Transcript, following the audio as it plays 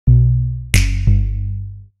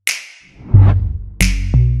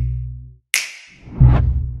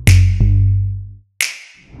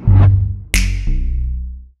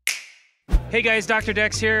Hey guys, Dr.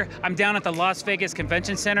 here. I'm down at the Las Vegas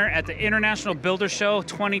Convention Center at the International Builder Show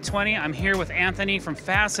 2020. I'm here with Anthony from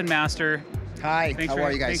Fasten Master. Hi, how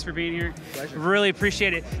are you guys? Thanks for being here. Pleasure. Really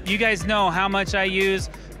appreciate it. You guys know how much I use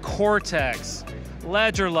Cortex,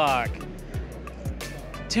 Ledger Lock,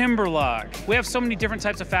 Timber Lock. We have so many different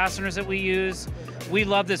types of fasteners that we use. We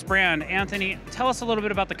love this brand. Anthony, tell us a little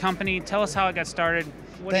bit about the company. Tell us how it got started.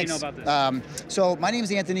 What Thanks. do you know about this? So my name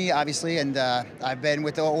is Anthony, obviously, and I've been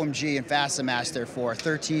with the OMG and Fasten Master for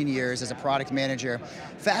 13 years as a product manager.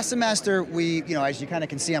 Fasten Master, as you kind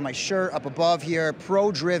of can see on my shirt up above here,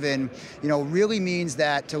 pro-driven, really means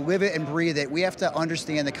that to live it and breathe it, we have to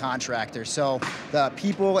understand the contractor. So the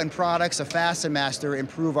people and products of Fasten Master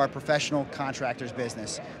improve our professional contractors'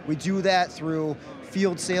 business. We do that through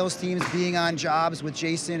field sales teams being on jobs with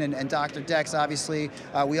Jason and Dr. Decks, obviously.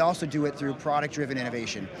 We also do it through product-driven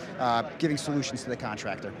innovation, giving solutions to the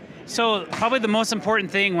contractor. So probably the most important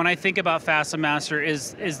thing when I think about Fasten Master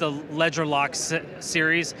is the Ledger Lock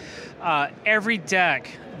series. Every deck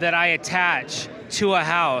that I attach to a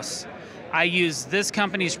house, I use this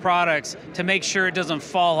company's products to make sure it doesn't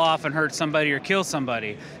fall off and hurt somebody or kill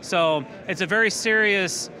somebody. So it's a very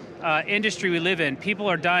serious industry we live in. People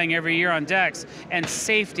are dying every year on decks, and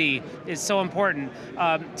safety is so important.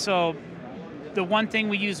 So the one thing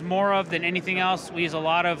we use more of than anything else, we use a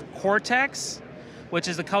lot of Cortex, which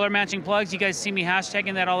is the color matching plugs. You guys see me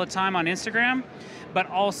hashtagging that all the time on Instagram, but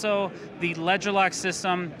also the Ledger Lock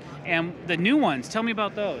system and the new ones. Tell me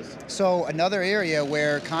about those. So another area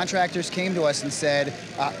where contractors came to us and said,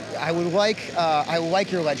 I would like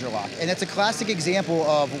your Ledger Lock. And it's a classic example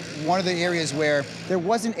of one of the areas where there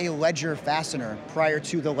wasn't a Ledger fastener prior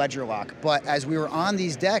to the Ledger Lock. But as we were on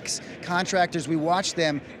these decks, contractors, we watched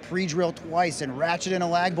them pre-drill twice and ratchet in a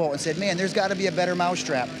lag bolt and said, man, there's got to be a better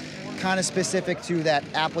mousetrap, kind of specific to that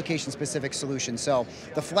application-specific solution. So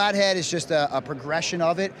the flathead is just a progression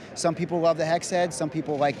of it. Some people love the hex head, some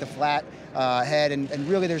people like the flat head, and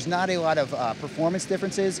really there's not a lot of performance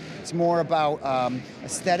differences. It's more about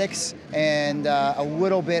aesthetics, and a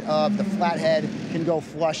little bit of the flathead can go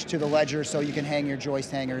flush to the Ledger, so you can hang your joist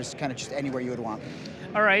hangers kind of just anywhere you would want.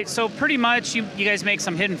 All right, so pretty much you guys make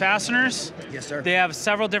some hidden fasteners. Yes, sir. They have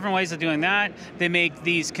several different ways of doing that. They make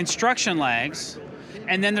these construction lags.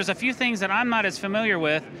 And then there's a few things that I'm not as familiar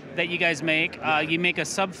with that you guys make. You make a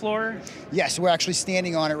subfloor? Yes, we're actually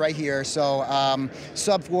standing on it right here. So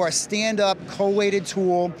subfloor, a stand-up, co-weighted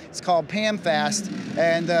tool. It's called PAM Fast.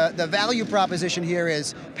 And the value proposition here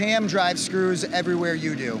is PAM drives screws everywhere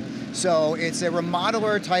you do. So it's a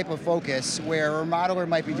remodeler type of focus where a remodeler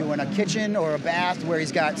might be doing a kitchen or a bath where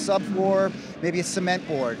he's got subfloor, maybe a cement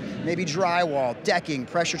board, maybe drywall, decking,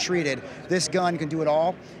 pressure treated. This gun can do it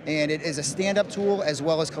all, and it is a stand-up tool as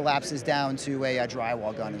well as collapses down to a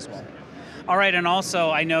drywall gun as well. All right, and also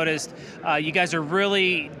I noticed you guys are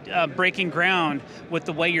really breaking ground with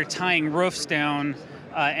the way you're tying roofs down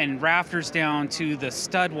and rafters down to the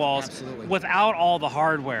stud walls. Absolutely. Without all the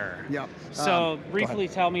hardware. Yep. So briefly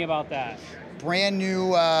tell me about that. Brand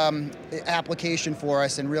new application for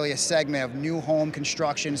us, and really a segment of new home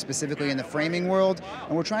construction, specifically in the framing world.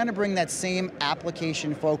 And we're trying to bring that same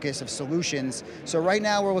application focus of solutions. So right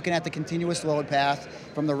now we're looking at the continuous load path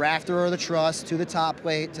from the rafter or the truss to the top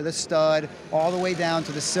plate, to the stud, all the way down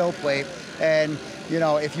to the sill plate. And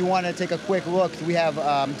if you want to take a quick look, we have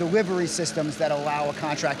delivery systems that allow a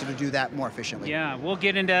contractor to do that more efficiently. Yeah, we'll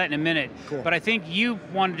get into that in a minute. Cool. But I think you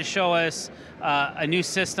wanted to show us a new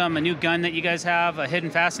system, a new gun that you guys have, a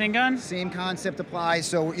hidden fastening gun? Same concept applies.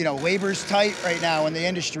 So, labor's tight right now in the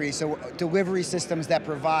industry. So delivery systems that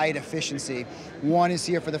provide efficiency. One is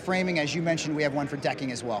here for the framing. As you mentioned, we have one for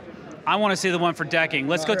decking as well. I want to see the one for decking.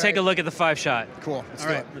 Let's go take a look at the 5-shot. Cool,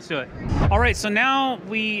 let's do it. All right, so now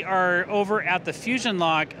we are over at the Fusion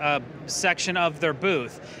Lock section of their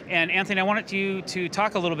booth. And Anthony, I wanted you to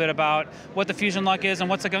talk a little bit about what the Fusion Lock is and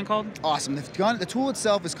what's the gun called? Awesome. The tool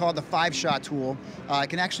itself is called the 5-shot tool. It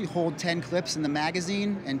can actually hold 10 clips in the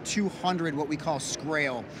magazine and 200 what we call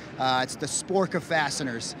scrail. It's the spork of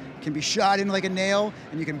fasteners. It can be shot in like a nail,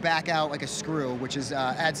 and you can back out like a screw, which is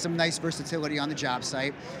adds some nice versatility on the job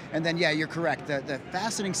site. And then, yeah, you're correct. The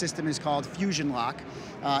fastening system is called Fusion Lock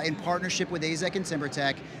in partnership with AZEK and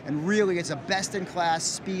TimberTech, and really it's a best-in-class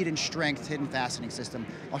speed and strength hidden fastening system.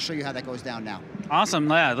 I'll show you how that goes down now. Awesome,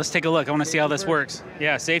 yeah, let's take a look. I want to see how this works.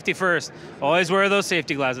 Yeah, safety first. Always wear those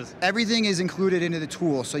safety glasses. Everything is included into the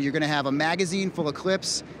tool, so you're going to have a magazine full of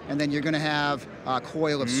clips, and then you're going to have a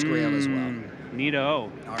coil of scrail as well. Neato.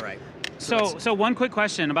 All right. So one quick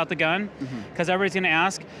question about the gun, because everybody's going to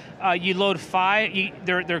ask. You load 5.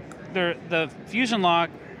 The Fusion Lock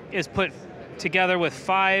is put together with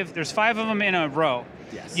 5. There's 5 of them in a row.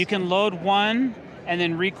 Yes. You can load one and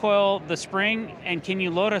then recoil the spring, and can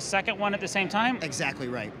you load a second one at the same time? Exactly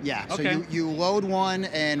right, yeah. Okay. So you load one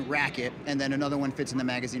and rack it, and then another one fits in the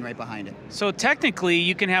magazine right behind it. So technically,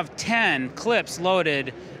 you can have 10 clips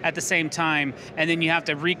loaded at the same time, and then you have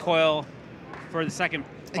to recoil for the second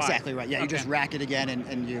 5. Exactly right, yeah. You just rack it again,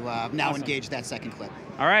 and you now Awesome. engage that second clip.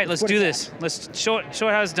 All right, let's put do it this. Let's show it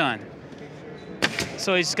how it's done.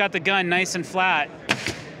 So he's got the gun nice and flat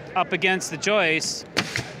up against the joist,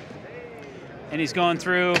 and he's going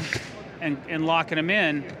through and locking them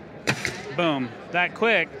in. Boom, that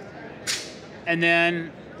quick. And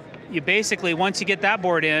then you basically, once you get that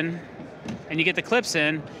board in and you get the clips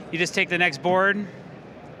in, you just take the next board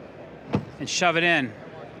and shove it in.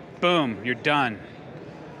 Boom, you're done.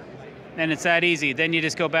 And it's that easy. Then you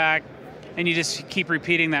just go back and you just keep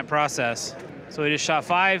repeating that process. So he just shot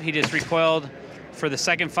 5, he just recoiled for the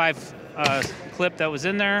second 5 clip that was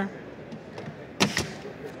in there.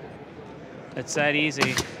 It's that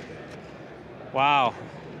easy. Wow.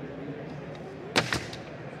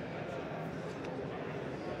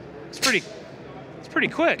 It's pretty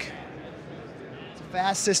quick. It's a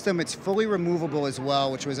fast system. It's fully removable as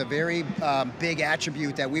well, which was a very big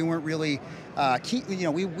attribute that we weren't really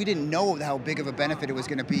we didn't know how big of a benefit it was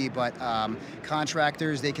going to be, but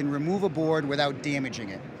contractors, they can remove a board without damaging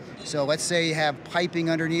it. So let's say you have piping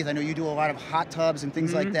underneath. I know you do a lot of hot tubs and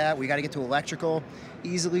things like that. We got to get to electrical.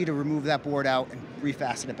 Easily to remove that board out and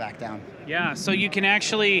refasten it back down. Yeah, so you can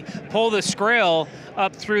actually pull the scrail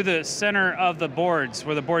up through the center of the boards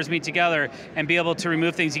where the boards meet together and be able to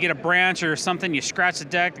remove things. You get a branch or something, you scratch the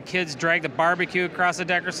deck, the kids drag the barbecue across the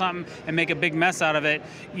deck or something and make a big mess out of it.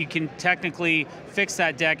 You can technically fix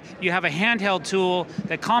that deck. You have a handheld tool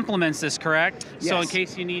that complements this, correct? Yes. So in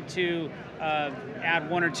case you need to add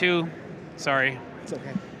 1 or 2, sorry. It's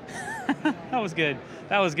okay. That was good.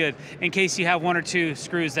 That was good. In case you have 1 or 2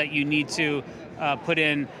 screws that you need to put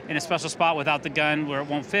in a special spot without the gun where it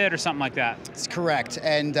won't fit or something like that. That's correct.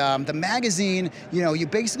 And the magazine, you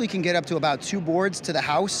basically can get up to about 2 boards to the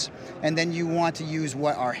house, and then you want to use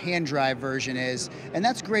what our hand drive version is. And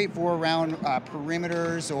that's great for around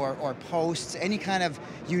perimeters or posts, any kind of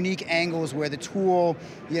unique angles where the tool,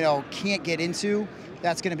 can't get into.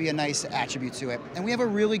 That's going to be a nice attribute to it. And we have a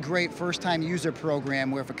really great first-time user program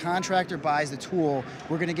where if a contractor buys the tool,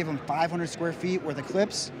 we're going to give them 500 square feet worth of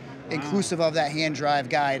clips, inclusive of that hand drive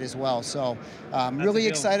guide as well. So really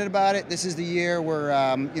excited about it. This is the year we're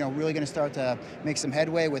really going to start to make some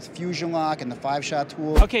headway with Fusion Lock and the 5-shot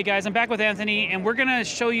tool. Okay guys, I'm back with Anthony, and we're going to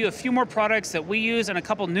show you a few more products that we use and a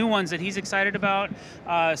couple new ones that he's excited about.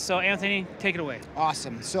 So Anthony, take it away.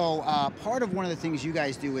 Awesome. So part of one of the things you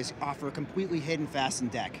guys do is offer a completely hidden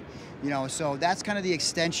fastened deck. So that's kind of the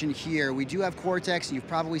extension here. We do have Cortex, and you've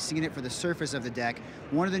probably seen it for the surface of the deck.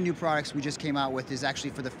 One of the new products we just came out with is actually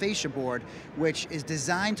for the fascia board, which is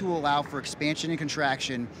designed to allow for expansion and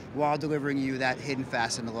contraction while delivering you that hidden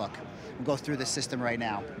fastened look. We'll go through the system right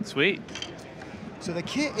now. Sweet. So the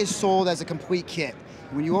kit is sold as a complete kit.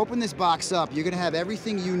 When you open this box up, you're going to have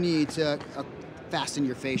everything you need to fasten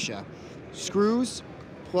your fascia. Screws,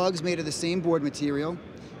 plugs made of the same board material.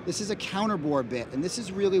 This is a counterbore bit, and this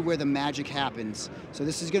is really where the magic happens. So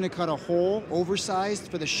this is going to cut a hole oversized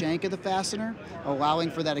for the shank of the fastener, allowing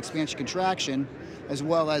for that expansion contraction, as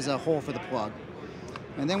well as a hole for the plug.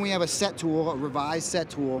 And then we have a set tool, a revised set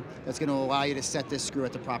tool, that's going to allow you to set this screw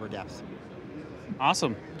at the proper depth.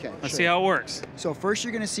 Awesome. Okay, Let's see how it works. So first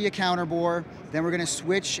you're going to see a counterbore, then we're going to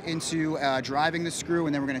switch into driving the screw,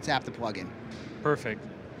 and then we're going to tap the plug in. Perfect.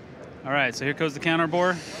 All right, so here goes the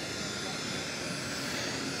counterbore.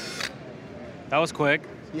 That was quick.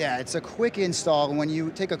 Yeah, it's a quick install, and when you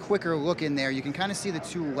take a quicker look in there, you can kind of see the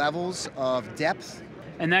 2 levels of depth.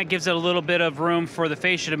 And that gives it a little bit of room for the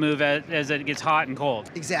fascia to move as it gets hot and cold.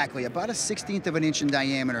 Exactly, about a 1/16 of an inch in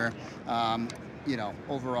diameter,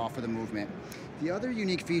 overall for the movement. The other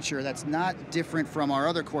unique feature that's not different from our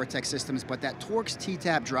other Cortex systems, but that Torx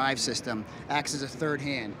T-Tap drive system acts as a third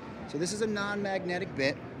hand. So this is a non-magnetic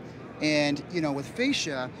bit, and with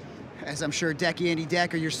fascia, as I'm sure Andy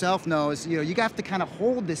Deck or yourself knows, you have to kind of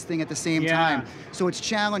hold this thing at the same time. So it's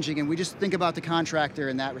challenging, and we just think about the contractor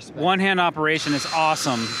in that respect. One-hand operation is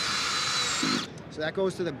awesome. So that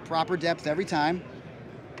goes to the proper depth every time.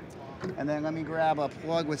 And then let me grab a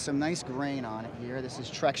plug with some nice grain on it here. This is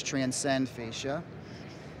Trex Transcend fascia.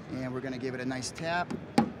 And we're going to give it a nice tap.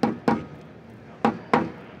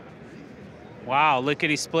 Wow,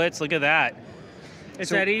 lickety splits, look at that. It's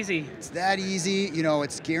that easy. It's that easy. You know,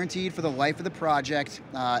 it's guaranteed for the life of the project.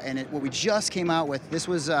 What we just came out with, this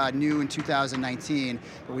was new in 2019,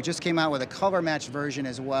 but we just came out with a color matched version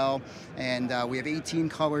as well. And we have 18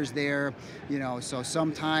 colors there. You know, so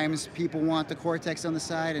sometimes people want the cortex on the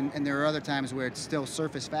side, and there are other times where it's still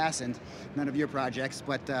surface fastened. None of your projects,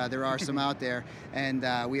 but there are some out there. And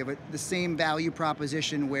we have the same value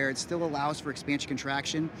proposition where it still allows for expansion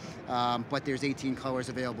contraction, but there's 18 colors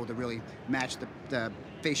available to really match the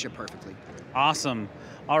fascia perfectly. Awesome.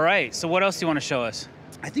 All right, so what else do you want to show us?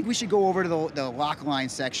 I think we should go over to the lock line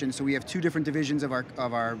section. So we have two different divisions of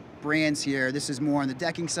our brands here. This is more on the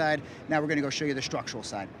decking side. Now we're going to go show you the structural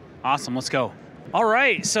side. Awesome, let's go. All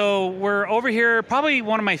right, so we're over here, probably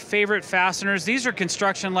one of my favorite fasteners. These are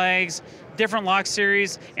construction legs, different lock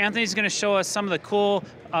series. Anthony's going to show us some of the cool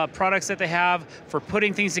products that they have for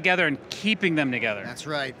putting things together and keeping them together. That's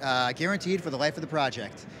right, guaranteed for the life of the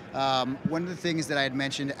project. One of the things that I had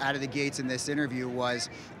mentioned out of the gates in this interview was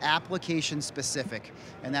application specific,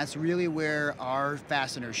 and that's really where our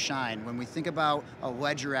fasteners shine. When we think about a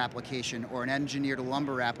ledger application or an engineered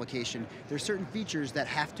lumber application, there's certain features that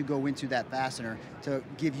have to go into that fastener to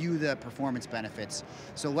give you the performance benefits.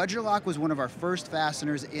 So Ledger Lock was one of our first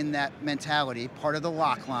fasteners in that mentality, part of the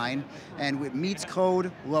lock line, and it meets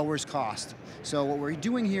code, lowers cost. So what we're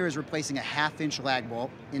doing here is replacing a 1/2-inch lag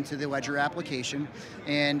bolt into the Ledger application,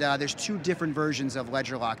 and there's two different versions of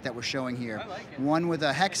Ledger Lock that we're showing here. One with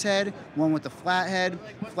a hex head, one with a flat head.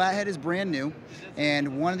 Flat head is brand new,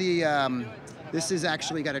 and one of the this has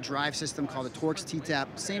actually got a drive system called the Torx T-Tap.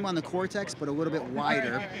 Same on the Cortex, but a little bit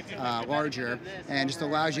wider, larger, and just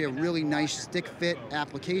allows you a really nice stick fit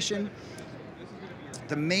application.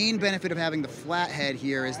 The main benefit of having the flat head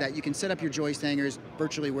here is that you can set up your joist hangers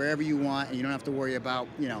virtually wherever you want, and you don't have to worry about,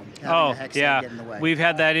 you know, having a hex head get in the way. We've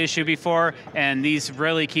had that issue before, and these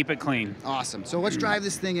really keep it clean. Awesome. So let's drive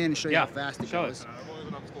this thing in and show you how fast it goes.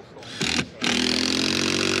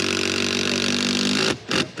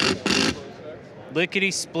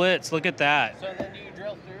 Lickety splits, look at that.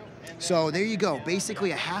 So there you go.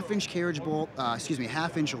 Basically a 1/2-inch carriage bolt,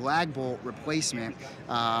 1/2-inch lag bolt replacement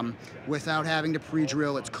without having to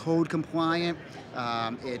pre-drill. It's code compliant.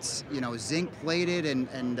 It's, you know, zinc plated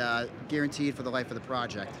and guaranteed for the life of the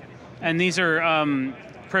project. And these are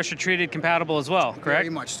pressure treated compatible as well, correct? Very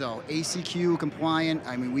much so. ACQ compliant.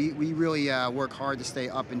 I mean, we really work hard to stay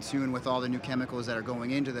up in tune with all the new chemicals that are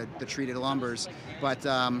going into the treated lumbers. But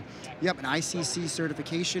yep, an ICC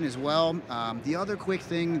certification as well. The other quick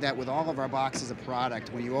thing that with all of our boxes of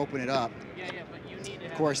product, when you open it up,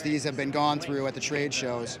 of course these have been gone through at the trade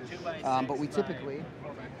shows, but we typically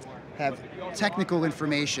have technical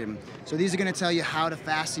information. So these are going to tell you how to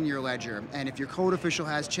fasten your ledger. And if your code official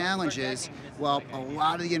has challenges, well, a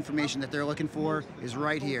lot of the information that they're looking for is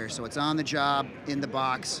right here. So it's on the job, in the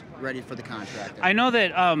box, ready for the contractor. I know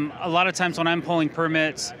that a lot of times when I'm pulling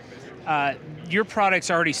permits, your product's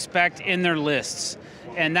already spec'd in their lists.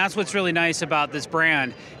 And that's what's really nice about this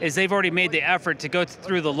brand, is they've already made the effort to go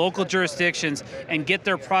through the local jurisdictions and get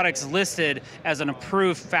their products listed as an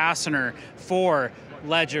approved fastener for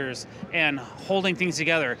ledgers and holding things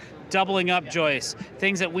together, doubling up joists,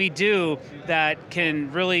 things that we do that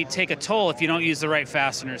can really take a toll if you don't use the right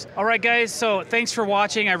fasteners. All right, guys, so thanks for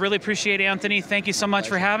watching. I really appreciate Anthony. Thank you so much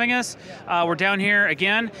for having us. We're down here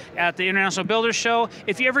again at the International Builders Show.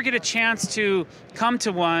 If you ever get a chance to come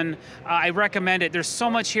to one, I recommend it. There's so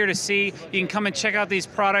much here to see. You can come and check out these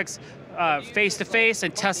products face-to-face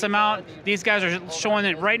and test them out. These guys are showing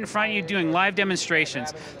it right in front of you, doing live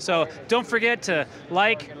demonstrations. So don't forget to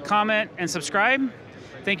like, comment, and subscribe.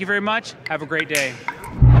 Thank you very much. Have a great day.